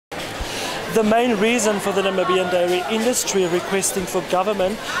The main reason for the Namibian dairy industry requesting for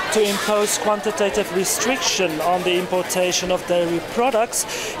government to impose quantitative restriction on the importation of dairy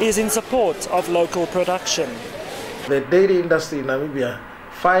products is in support of local production. The dairy industry in Namibia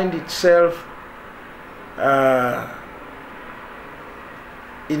finds itself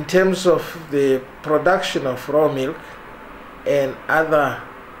in terms of the production of raw milk and other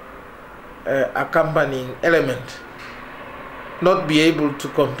accompanying elements not be able to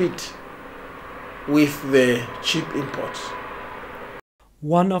compete with the cheap imports.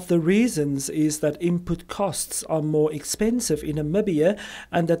 One of the reasons is that input costs are more expensive in Namibia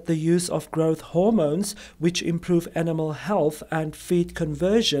and that the use of growth hormones, which improve animal health and feed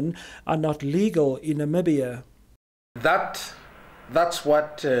conversion, are not legal in Namibia. That's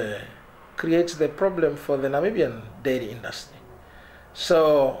what creates the problem for the Namibian dairy industry.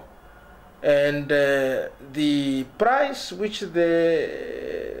 So, and the price which the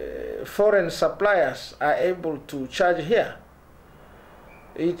foreign suppliers are able to charge here,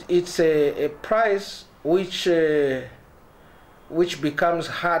 it's a price which becomes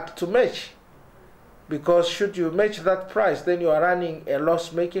hard to match, because should you match that price, then you are running a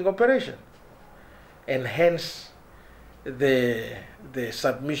loss-making operation, and hence the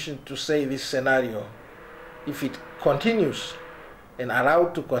submission to say this scenario, if it continues and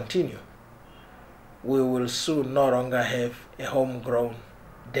allowed to continue, we will soon no longer have a homegrown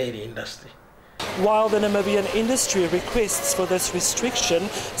dairy industry. While the Namibian industry requests for this restriction,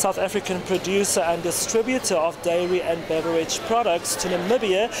 South African producer and distributor of dairy and beverage products to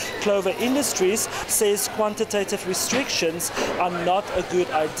Namibia, Clover Industries, says quantitative restrictions are not a good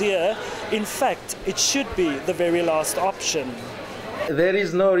idea. In fact, it should be the very last option. There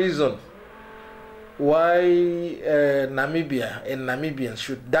is no reason why Namibia and Namibians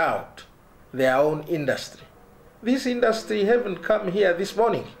should doubt their own industry. This industry haven't come here this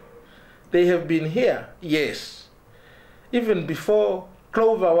morning. They have been here, yes. Even before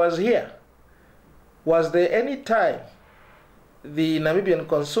Clover was here. Was there any time the Namibian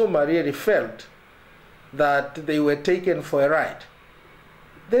consumer really felt that they were taken for a ride?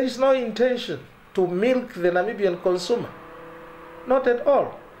 There is no intention to milk the Namibian consumer. Not at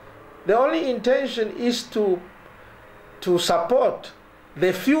all. The only intention is to support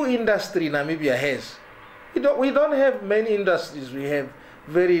the few industry Namibia has. We don't have many industries, we have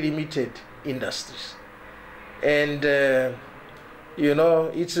very limited industries. And, you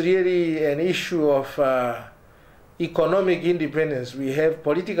know, it's really an issue of economic independence. We have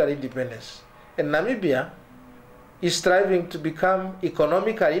political independence. And Namibia is striving to become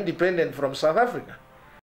economically independent from South Africa.